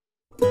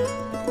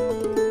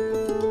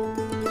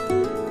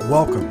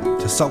Welcome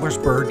to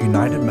Sellersburg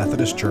United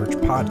Methodist Church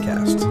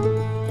podcast,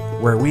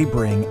 where we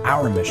bring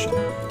our mission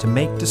to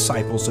make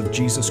disciples of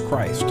Jesus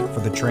Christ for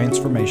the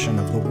transformation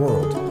of the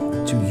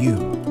world to you,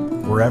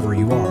 wherever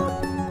you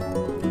are.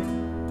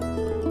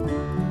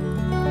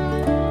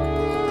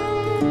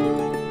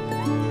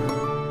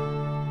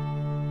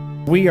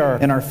 We are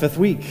in our 5th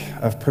week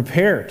of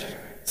Prepared.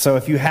 So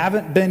if you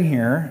haven't been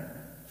here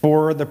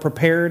for the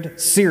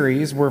Prepared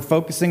series, we're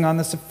focusing on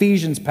this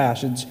Ephesians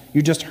passage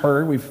you just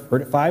heard. We've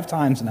heard it 5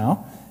 times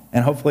now,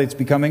 and hopefully it's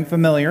becoming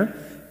familiar.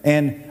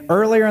 And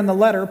earlier in the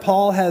letter,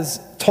 Paul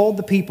has told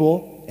the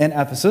people in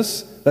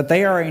Ephesus that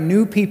they are a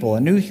new people, a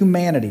new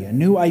humanity, a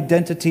new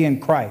identity in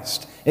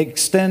Christ. It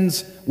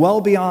extends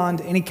well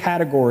beyond any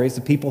categories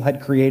the people had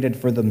created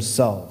for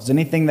themselves.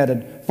 Anything that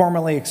had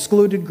formerly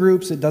excluded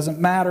groups, it doesn't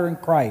matter in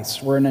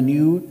Christ. We're in a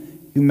new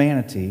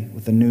humanity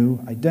with a new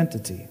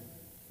identity.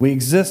 We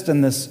exist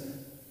in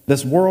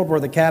this world where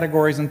the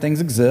categories and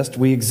things exist.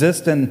 We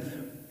exist in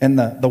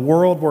the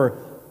world where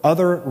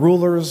other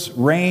rulers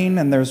reign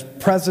and there's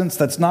presence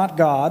that's not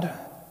God.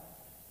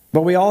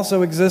 But we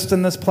also exist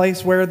in this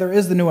place where there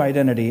is the new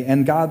identity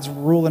and God's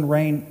rule and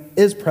reign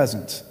is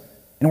present.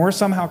 And we're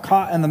somehow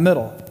caught in the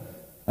middle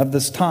of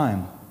this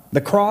time. The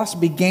cross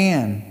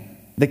began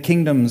the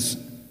kingdom's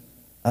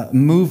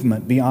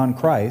movement beyond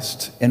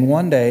Christ, and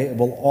one day it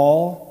will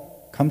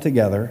all come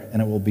together and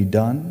it will be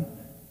done,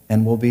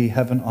 and we'll be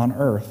heaven on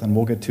earth, and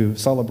we'll get to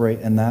celebrate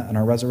in that in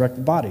our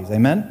resurrected bodies.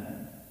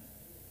 Amen?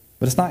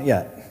 But it's not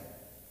yet.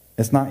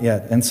 It's not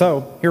yet. And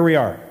so, here we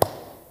are.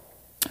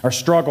 Our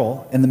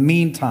struggle, in the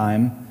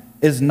meantime,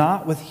 is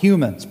not with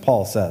humans,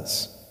 Paul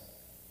says,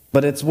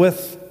 but it's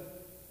with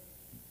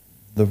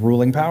the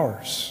ruling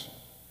powers,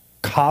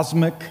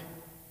 cosmic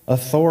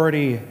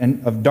authority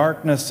and of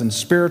darkness and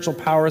spiritual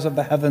powers of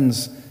the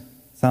heavens.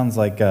 Sounds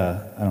like,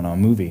 a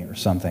movie or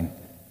something.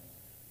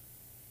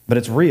 But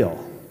it's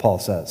real, Paul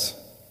says.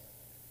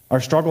 Our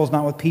struggle is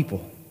not with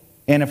people.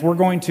 And if we're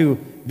going to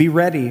be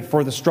ready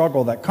for the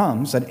struggle that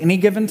comes at any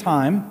given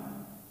time,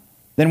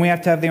 then we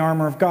have to have the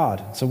armor of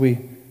God. So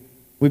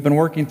we've been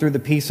working through the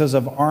pieces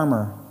of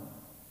armor.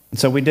 And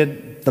so we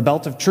did the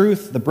belt of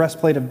truth, the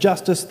breastplate of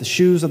justice, the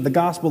shoes of the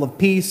gospel of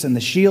peace, and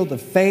the shield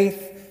of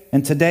faith.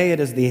 And today it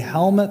is the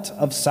helmet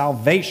of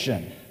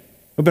salvation.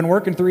 We've been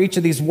working through each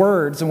of these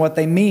words and what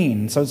they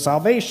mean. So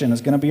salvation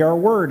is going to be our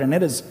word, and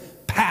it is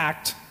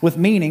packed with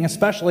meaning,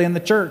 especially in the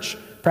church.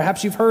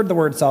 Perhaps you've heard the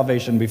word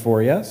salvation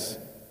before, yes?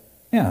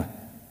 Yeah.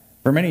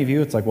 For many of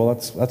you, it's like, well,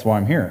 that's why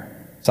I'm here.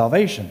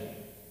 Salvation.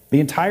 The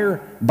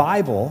entire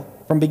Bible,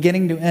 from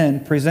beginning to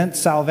end, presents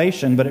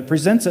salvation, but it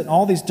presents it in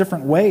all these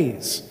different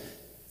ways.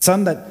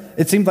 Some that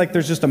it seems like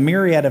there's just a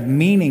myriad of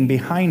meaning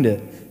behind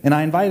it. And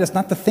I invite us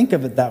not to think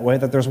of it that way,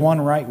 that there's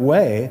one right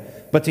way,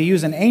 but to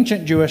use an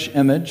ancient Jewish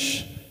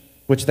image,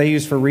 which they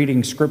use for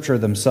reading Scripture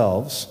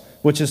themselves,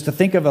 which is to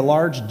think of a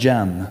large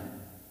gem.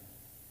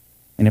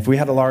 And if we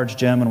had a large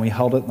gem and we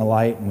held it in the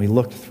light and we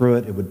looked through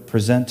it, it would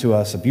present to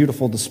us a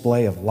beautiful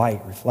display of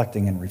light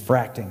reflecting and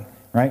refracting,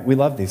 right? We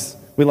love these.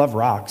 We love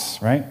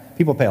rocks, right?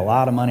 People pay a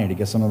lot of money to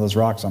get some of those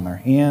rocks on their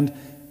hand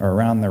or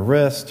around their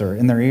wrist or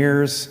in their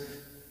ears.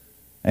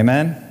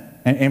 Amen?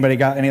 Anybody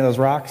got any of those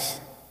rocks?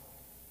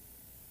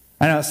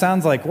 I know it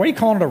sounds like, what are you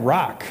calling it a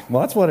rock?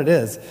 Well, that's what it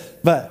is.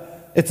 But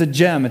it's a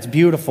gem. It's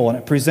beautiful, and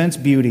it presents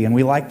beauty, and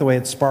we like the way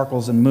it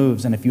sparkles and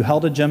moves. And if you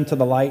held a gem to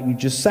the light and you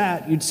just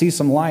sat, you'd see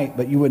some light,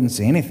 but you wouldn't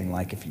see anything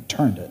like if you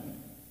turned it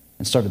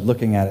and started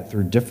looking at it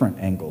through different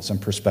angles and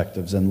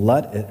perspectives and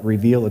let it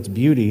reveal its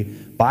beauty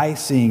by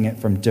seeing it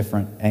from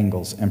different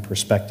angles and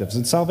perspectives.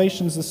 And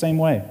salvation is the same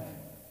way.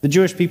 The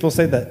Jewish people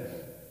say that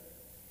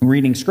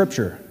reading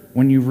Scripture,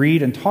 when you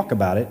read and talk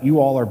about it, you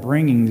all are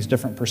bringing these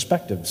different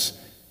perspectives,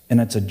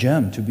 and it's a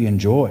gem to be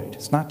enjoyed.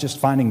 It's not just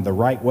finding the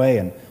right way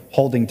and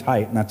holding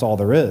tight, and that's all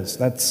there is.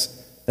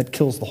 That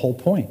kills the whole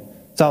point.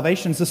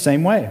 Salvation's the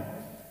same way.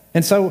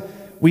 And so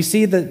we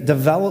see the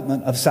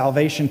development of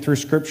salvation through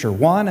Scripture.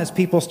 One, as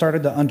people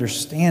started to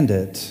understand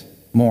it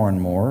more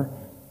and more,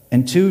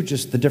 and two,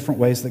 just the different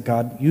ways that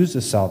God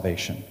uses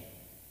salvation.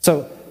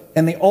 So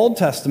in the Old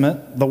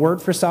Testament, the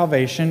word for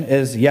salvation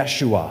is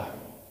Yeshua.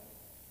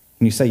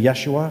 Can you say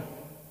Yeshua?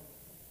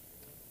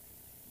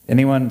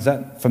 Anyone, is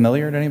that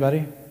familiar to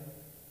anybody?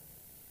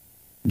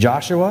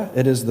 Joshua,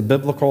 it is the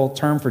biblical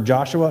term for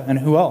Joshua. And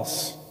who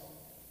else?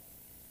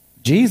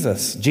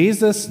 Jesus.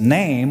 Jesus'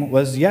 name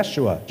was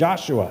Yeshua,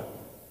 Joshua.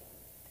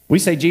 We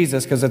say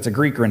Jesus because it's a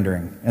Greek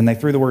rendering, and they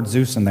threw the word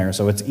Zeus in there,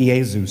 so it's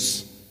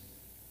Iesus.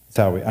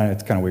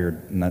 It's kind of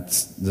weird, and that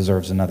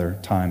deserves another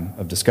time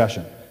of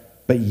discussion.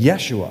 But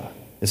Yeshua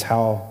is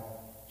how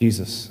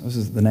Jesus, this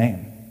is the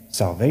name,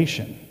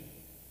 salvation.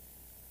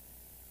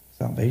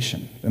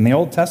 Salvation. In the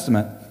Old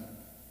Testament,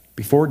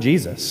 before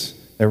Jesus,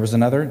 there was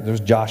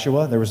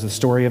Joshua, there was the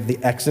story of the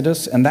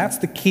Exodus, and that's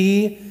the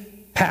key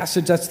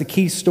passage, that's the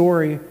key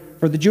story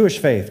for the Jewish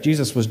faith.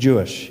 Jesus was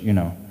Jewish,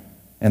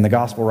 and the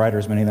gospel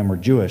writers, many of them were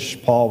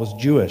Jewish. Paul was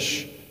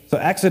Jewish. So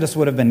Exodus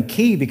would have been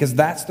key because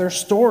that's their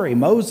story,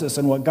 Moses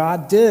and what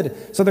God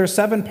did. So there's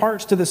 7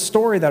 parts to this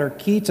story that are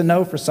key to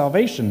know for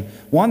salvation.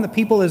 1, the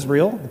people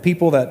Israel, the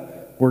people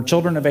that were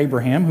children of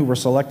Abraham, who were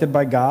selected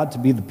by God to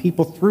be the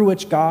people through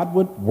which God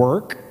would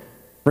work,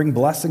 bring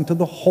blessing to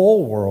the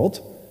whole world.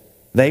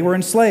 They were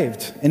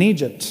enslaved in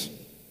Egypt.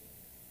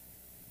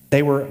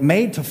 They were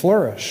made to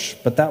flourish,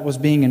 but that was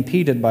being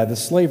impeded by the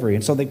slavery.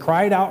 And so they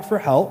cried out for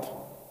help.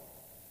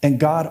 And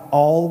God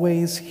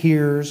always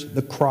hears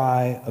the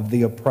cry of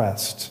the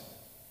oppressed,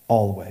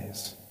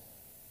 always.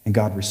 And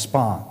God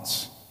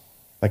responds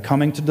by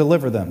coming to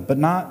deliver them, but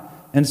not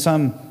in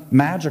some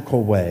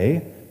magical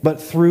way, but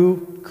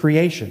through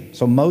creation.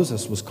 So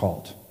Moses was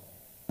called.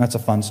 That's a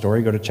fun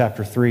story. Go to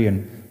chapter 3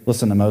 and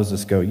listen to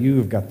Moses go,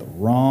 "You've got the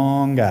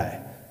wrong guy."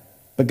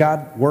 But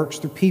God works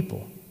through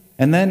people.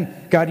 And then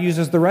God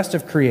uses the rest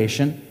of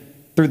creation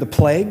through the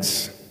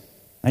plagues.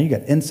 Now you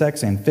got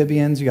insects,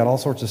 amphibians, you got all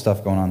sorts of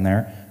stuff going on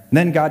there. And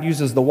then God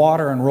uses the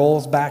water and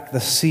rolls back the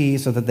sea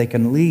so that they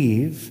can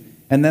leave.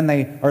 And then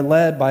they are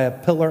led by a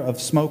pillar of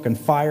smoke and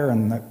fire,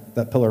 and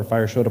that pillar of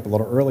fire showed up a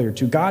little earlier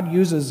too. God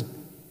uses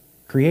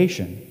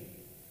creation,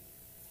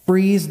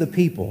 frees the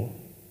people,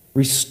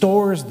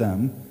 restores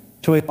them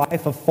to a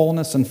life of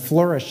fullness and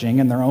flourishing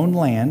in their own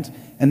land,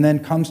 and then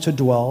comes to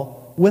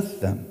dwell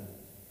with them.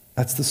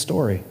 That's the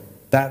story.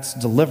 That's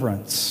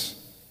deliverance.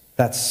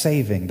 That's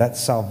saving.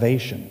 That's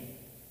salvation.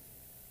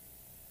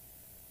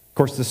 Of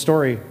course, the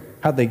story,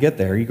 how'd they get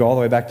there? You go all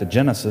the way back to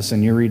Genesis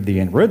and you read the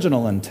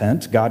original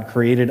intent. God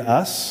created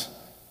us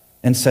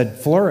and said,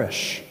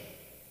 flourish.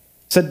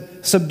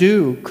 Said,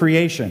 subdue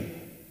creation.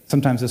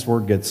 Sometimes this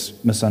word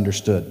gets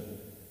misunderstood.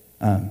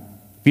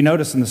 If you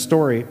notice in the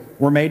story,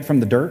 we're made from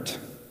the dirt,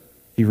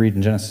 if you read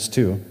in Genesis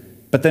 2,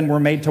 but then we're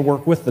made to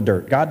work with the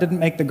dirt. God didn't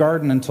make the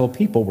garden until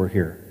people were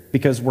here,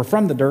 because we're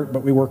from the dirt,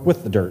 but we work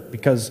with the dirt,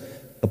 because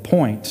the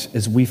point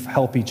is we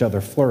help each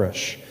other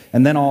flourish.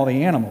 And then all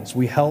the animals,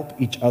 we help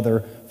each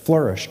other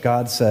flourish.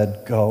 God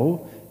said,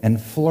 go and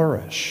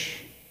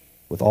flourish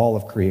with all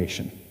of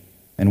creation.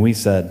 And we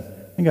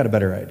said, I got a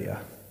better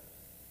idea.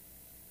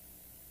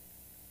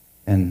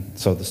 And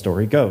so the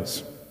story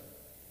goes.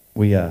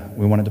 We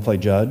wanted to play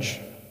judge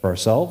for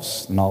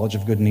ourselves, the knowledge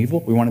of good and evil.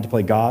 We wanted to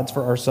play gods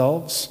for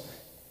ourselves.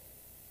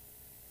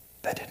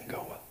 That didn't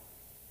go well.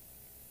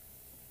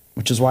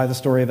 Which is why the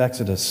story of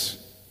Exodus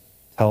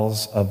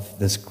tells of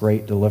this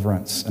great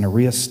deliverance and a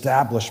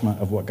reestablishment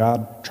of what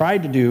God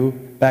tried to do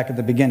back at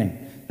the beginning.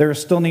 There is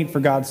still need for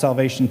God's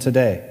salvation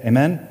today.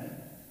 Amen?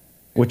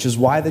 Which is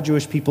why the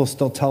Jewish people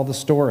still tell the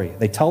story.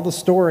 They tell the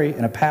story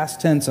in a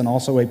past tense and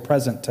also a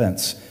present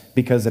tense,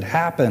 because it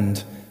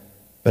happened,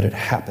 but it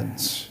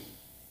happens.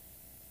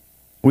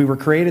 We were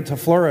created to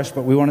flourish,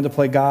 but we wanted to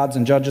play gods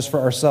and judges for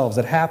ourselves.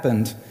 It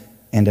happened,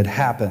 and it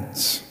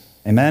happens.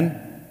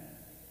 Amen?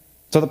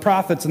 So the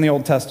prophets in the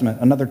Old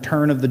Testament, another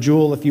turn of the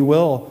jewel, if you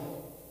will.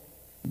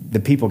 The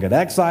people get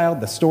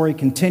exiled, the story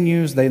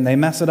continues, they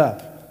mess it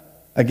up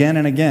again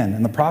and again.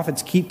 And the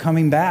prophets keep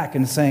coming back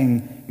and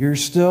saying, you're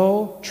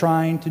still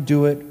trying to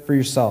do it for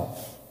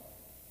yourself.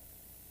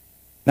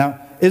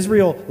 Now,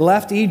 Israel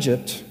left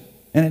Egypt,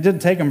 and it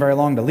didn't take them very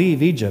long to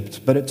leave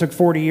Egypt, but it took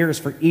 40 years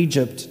for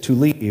Egypt to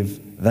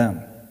leave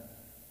them.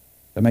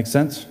 That makes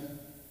sense?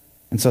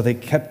 And so they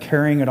kept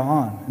carrying it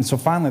on. And so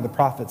finally the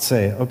prophets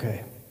say,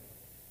 okay,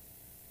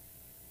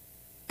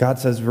 God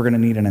says we're going to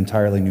need an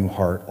entirely new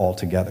heart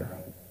altogether.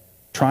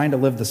 Trying to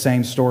live the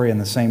same story in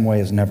the same way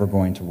is never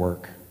going to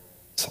work.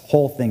 This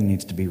whole thing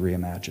needs to be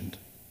reimagined.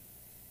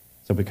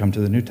 So we come to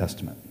the New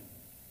Testament.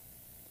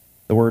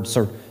 The word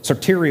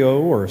soterio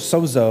or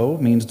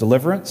sozo means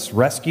deliverance,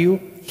 rescue,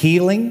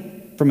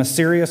 healing from a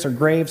serious or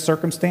grave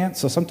circumstance.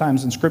 So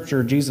sometimes in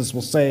Scripture, Jesus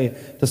will say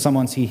to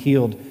someone he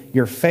healed,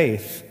 your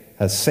faith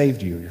has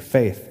saved you. Your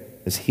faith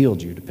has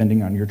healed you,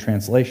 depending on your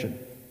translation.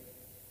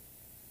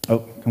 Oh,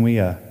 can we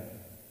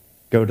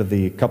go to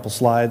the couple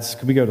slides?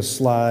 Could we go to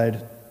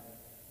slide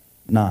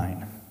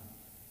 9?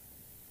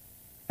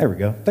 There we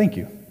go. Thank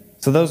you.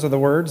 So those are the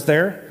words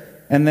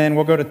there. And then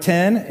we'll go to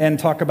 10 and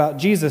talk about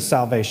Jesus'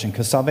 salvation,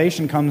 because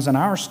salvation comes in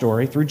our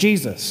story through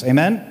Jesus.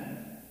 Amen?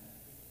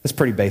 It's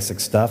pretty basic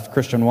stuff,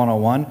 Christian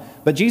 101.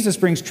 But Jesus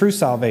brings true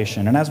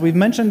salvation. And as we've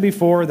mentioned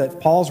before,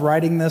 that Paul's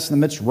writing this in the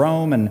midst of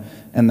Rome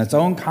and its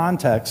own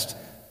context,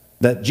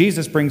 that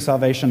Jesus brings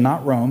salvation,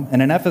 not Rome.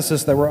 And in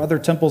Ephesus, there were other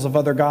temples of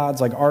other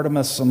gods, like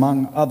Artemis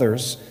among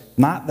others,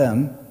 not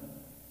them.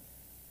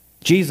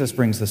 Jesus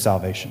brings the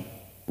salvation.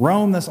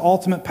 Rome, this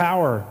ultimate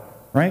power,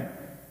 right?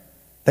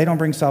 They don't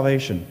bring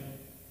salvation.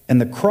 And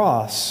the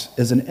cross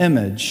is an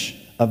image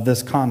of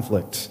this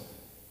conflict.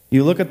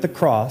 You look at the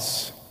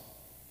cross,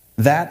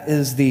 that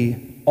is the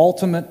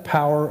ultimate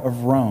power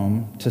of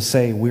Rome to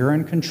say, we're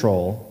in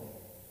control,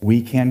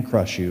 we can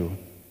crush you,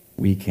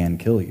 we can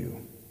kill you.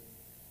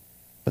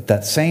 But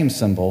that same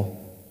symbol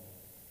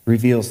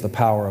reveals the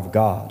power of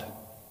God,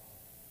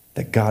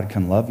 that God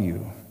can love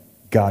you,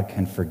 God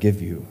can forgive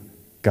you,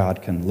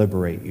 God can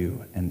liberate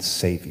you and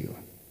save you.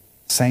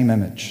 Same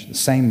image, the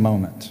same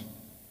moment.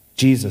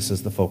 Jesus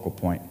is the focal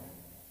point.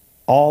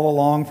 All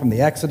along, from the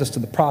Exodus to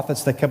the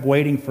prophets, they kept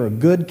waiting for a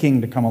good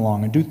king to come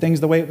along and do things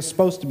the way it was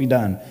supposed to be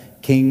done,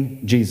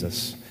 King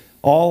Jesus.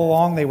 All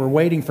along, they were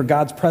waiting for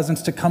God's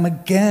presence to come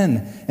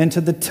again into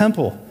the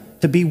temple,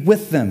 to be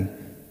with them.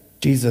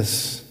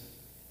 Jesus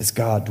is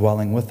God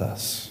dwelling with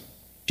us.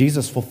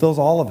 Jesus fulfills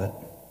all of it,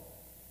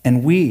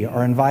 and we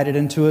are invited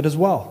into it as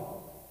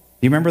well.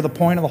 Do you remember the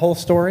point of the whole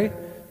story?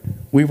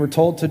 We were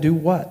told to do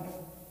what?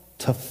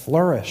 To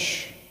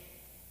flourish.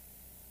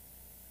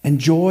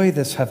 Enjoy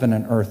this heaven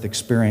and earth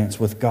experience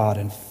with God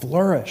and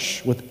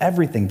flourish with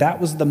everything.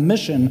 That was the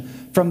mission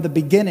from the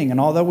beginning.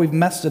 And although we've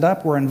messed it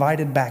up, we're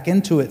invited back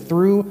into it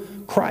through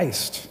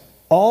Christ.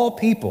 All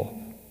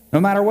people, no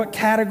matter what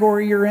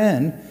category you're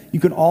in, you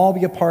can all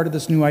be a part of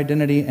this new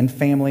identity and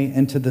family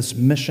into this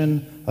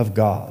mission of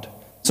God.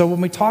 So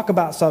when we talk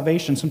about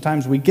salvation,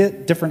 sometimes we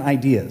get different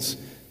ideas.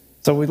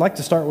 So we'd like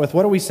to start with,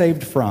 what are we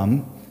saved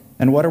from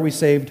and what are we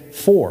saved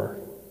for?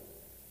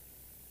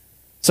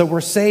 So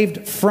we're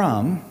saved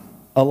from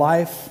a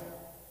life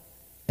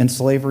in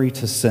slavery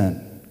to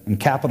sin, in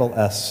capital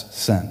S,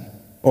 sin,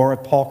 or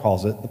as Paul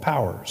calls it, the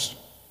powers.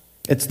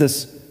 It's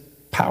this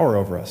power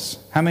over us.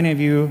 How many of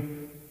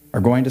you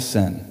are going to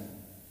sin?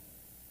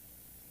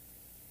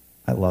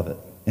 I love it.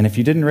 And if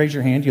you didn't raise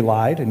your hand, you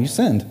lied and you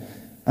sinned.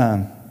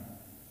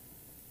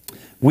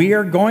 We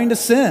are going to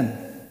sin.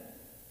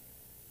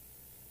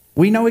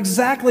 We know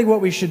exactly what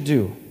we should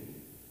do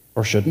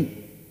or shouldn't.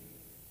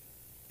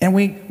 And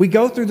we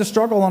go through the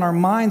struggle in our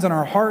minds and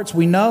our hearts.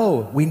 We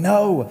know.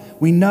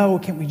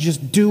 Can't we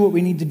just do what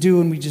we need to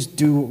do, and we just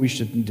do what we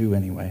shouldn't do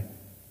anyway?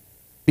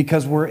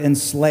 Because we're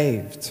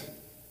enslaved.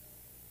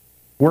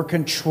 We're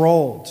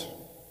controlled.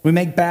 We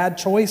make bad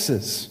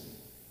choices.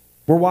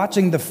 We're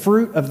watching the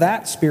fruit of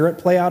that spirit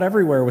play out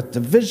everywhere with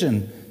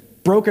division,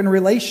 broken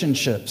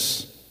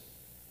relationships.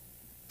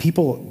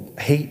 People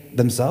hate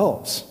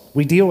themselves.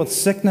 We deal with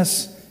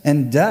sickness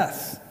and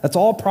death. That's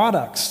all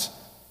products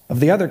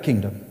of the other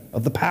kingdom,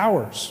 of the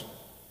powers.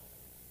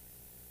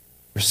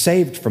 We're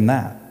saved from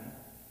that.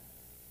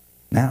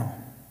 Now,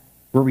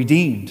 we're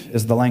redeemed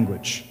is the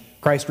language.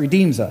 Christ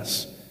redeems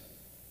us.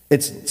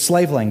 It's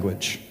slave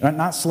language.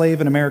 Not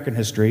slave in American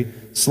history,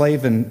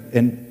 slave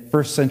in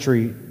first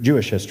century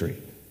Jewish history.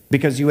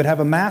 Because you would have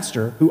a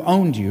master who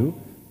owned you,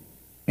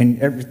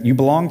 and you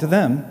belong to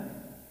them.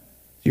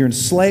 You're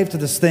enslaved to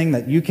this thing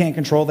that you can't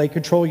control, they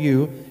control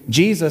you.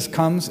 Jesus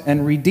comes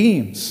and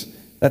redeems.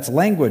 That's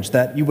language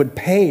that you would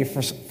pay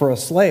for a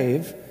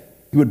slave.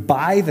 You would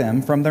buy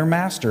them from their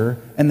master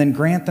and then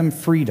grant them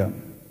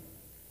freedom.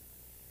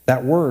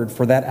 That word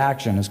for that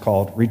action is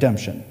called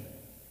redemption.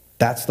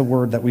 That's the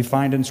word that we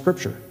find in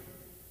Scripture.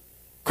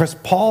 Because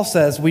Paul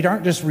says we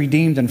aren't just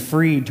redeemed and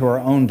freed to our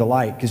own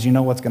delight, because you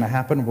know what's going to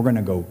happen? We're going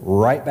to go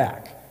right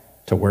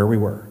back to where we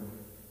were.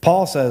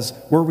 Paul says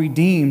we're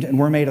redeemed and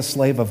we're made a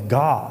slave of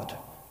God,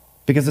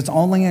 because it's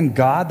only in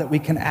God that we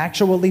can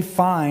actually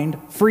find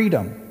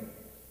freedom.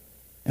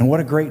 And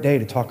what a great day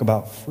to talk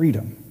about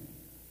freedom.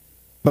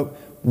 But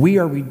we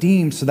are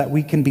redeemed so that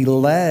we can be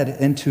led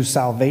into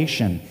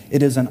salvation.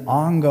 It is an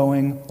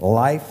ongoing,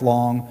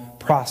 lifelong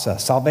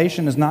process.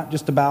 Salvation is not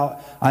just about,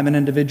 I'm an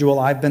individual,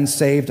 I've been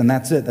saved, and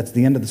that's it. That's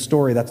the end of the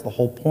story. That's the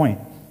whole point.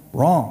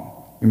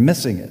 Wrong. You're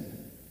missing it.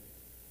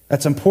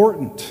 That's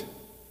important.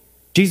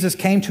 Jesus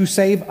came to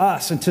save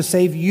us and to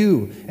save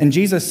you. And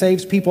Jesus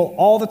saves people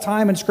all the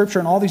time in Scripture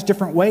in all these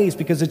different ways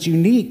because it's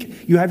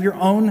unique. You have your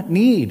own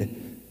need.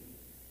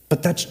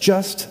 But that's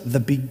just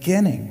the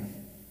beginning.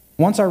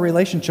 Once our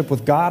relationship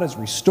with God is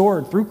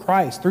restored through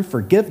Christ, through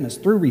forgiveness,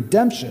 through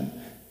redemption,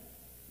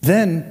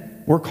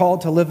 then we're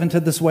called to live into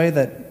this way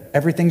that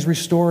everything's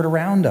restored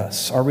around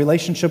us, our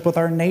relationship with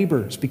our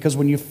neighbors. Because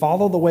when you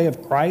follow the way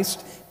of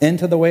Christ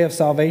into the way of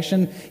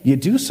salvation, you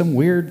do some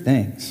weird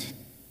things.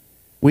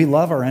 We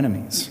love our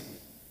enemies.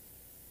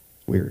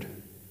 It's weird.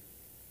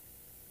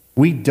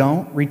 We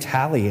don't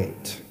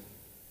retaliate.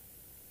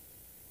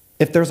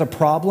 If there's a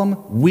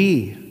problem,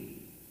 we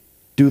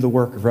do the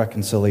work of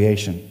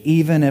reconciliation,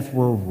 even if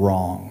we're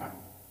wrong.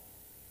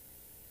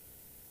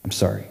 I'm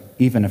sorry,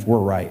 even if we're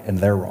right and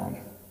they're wrong.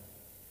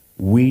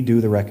 We do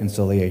the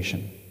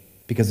reconciliation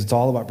because it's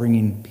all about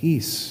bringing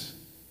peace,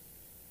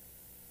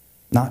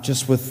 not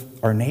just with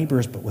our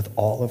neighbors, but with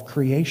all of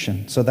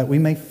creation, so that we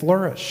may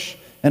flourish.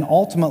 And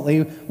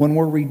ultimately, when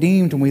we're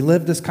redeemed and we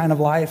live this kind of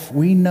life,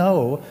 we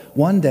know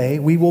one day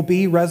we will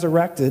be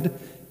resurrected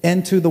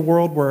into the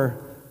world where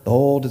the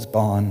old is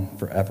gone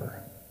forever.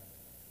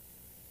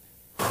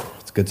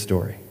 It's a good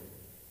story.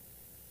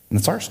 And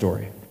it's our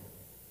story.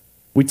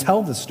 We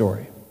tell this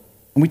story.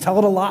 And we tell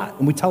it a lot.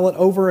 And we tell it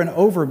over and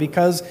over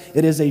because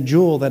it is a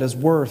jewel that is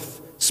worth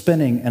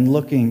spinning and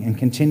looking and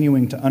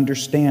continuing to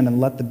understand and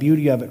let the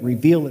beauty of it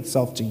reveal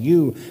itself to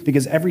you.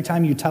 Because every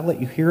time you tell it,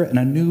 you hear it in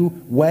a new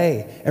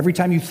way. Every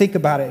time you think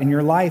about it in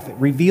your life, it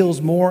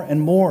reveals more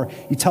and more.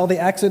 You tell the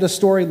Exodus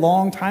story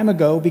long time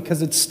ago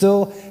because it's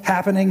still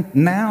happening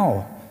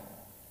now.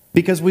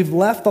 Because we've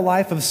left the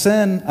life of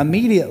sin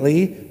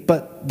immediately,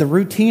 but the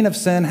routine of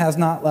sin has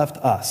not left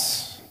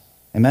us.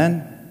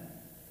 Amen?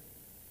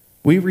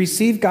 We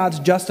receive God's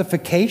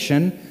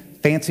justification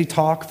fancy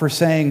talk for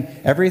saying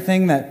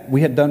everything that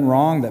we had done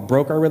wrong that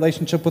broke our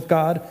relationship with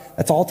God,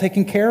 that's all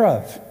taken care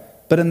of.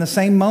 But in the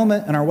same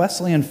moment, in our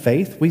Wesleyan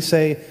faith, we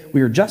say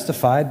we are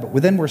justified,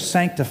 but then we're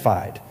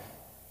sanctified.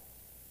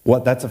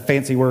 That's a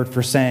fancy word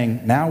for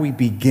saying now we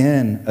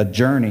begin a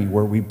journey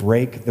where we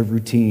break the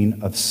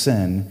routine of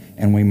sin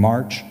and we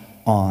march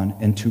on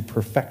into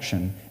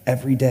perfection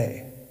every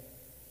day.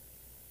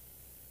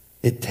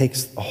 It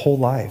takes a whole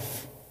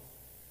life.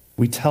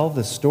 We tell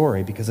this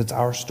story because it's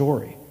our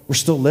story. We're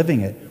still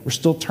living it. We're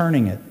still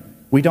turning it.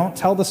 We don't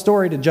tell the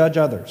story to judge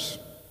others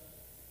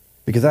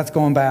because that's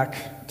going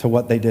back to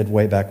what they did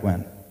way back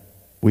when.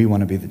 We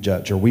want to be the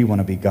judge, or we want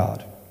to be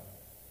God.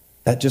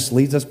 That just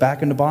leads us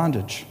back into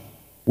bondage.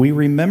 We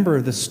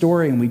remember the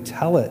story and we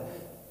tell it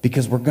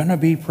because we're going to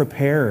be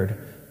prepared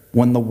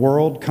when the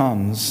world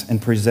comes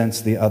and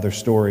presents the other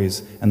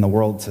stories and the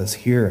world says,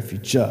 here, if you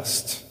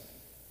just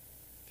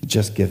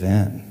give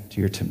in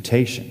to your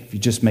temptation, if you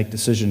just make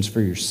decisions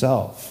for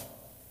yourself,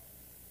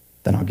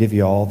 then I'll give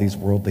you all these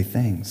worldly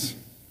things.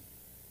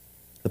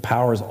 The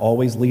powers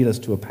always lead us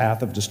to a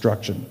path of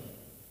destruction.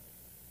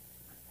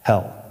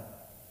 Hell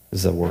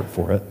is a word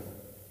for it,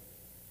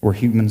 where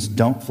humans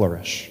don't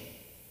flourish,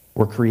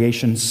 where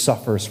creation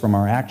suffers from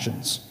our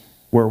actions,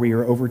 where we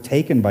are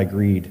overtaken by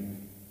greed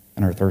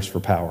and our thirst for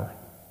power.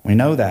 We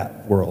know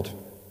that world,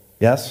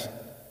 yes?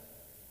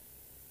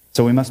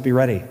 So we must be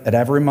ready at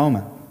every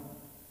moment,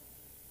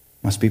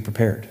 must be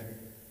prepared.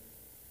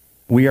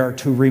 We are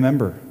to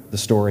remember the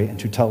story and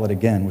to tell it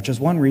again, which is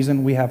one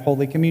reason we have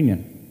Holy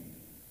Communion.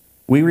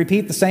 We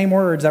repeat the same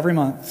words every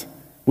month.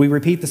 We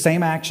repeat the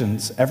same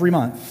actions every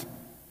month,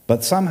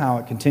 but somehow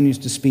it continues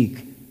to speak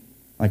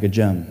like a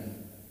gem.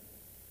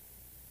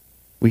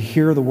 We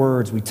hear the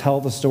words, we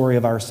tell the story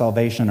of our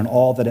salvation and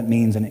all that it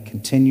means, and it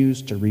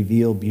continues to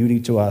reveal beauty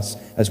to us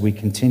as we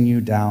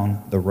continue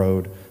down the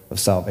road of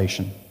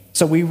salvation.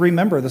 So we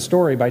remember the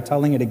story by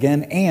telling it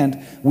again,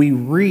 and we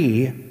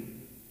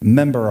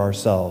remember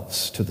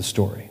ourselves to the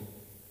story.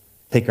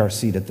 Take our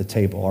seat at the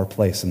table, our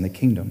place in the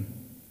kingdom,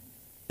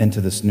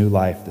 into this new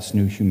life, this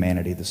new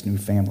humanity, this new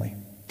family.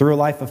 Through a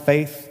life of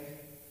faith,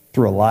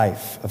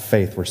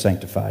 we're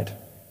sanctified.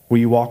 Will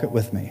you walk it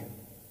with me?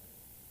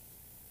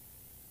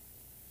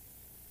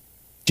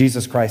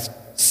 Jesus Christ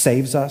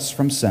saves us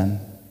from sin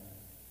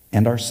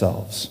and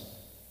ourselves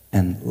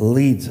and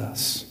leads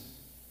us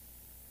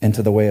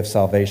into the way of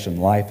salvation,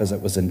 life as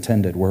it was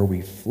intended, where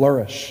we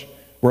flourish,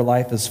 where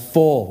life is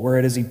full, where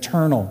it is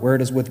eternal, where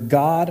it is with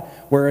God,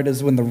 where it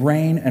is in the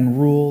reign and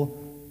rule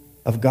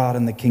of God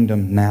in the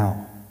kingdom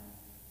now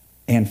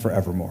and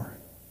forevermore.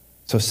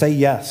 So say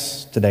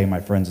yes today,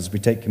 my friends, as we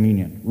take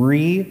communion.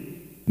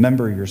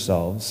 Remember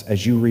yourselves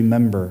as you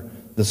remember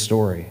the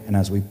story and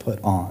as we put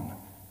on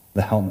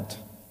the helmet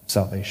of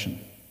salvation.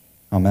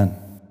 Amen.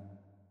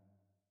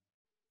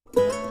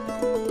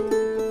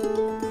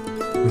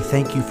 We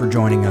thank you for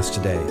joining us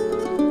today,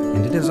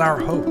 and it is our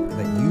hope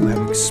that you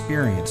have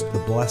experienced the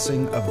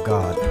blessing of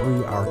God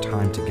through our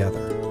time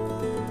together.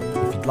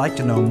 If you'd like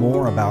to know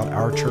more about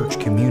our church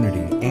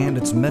community and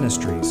its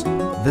ministries,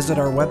 visit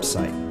our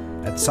website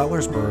at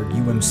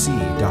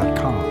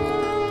sellersburgumc.com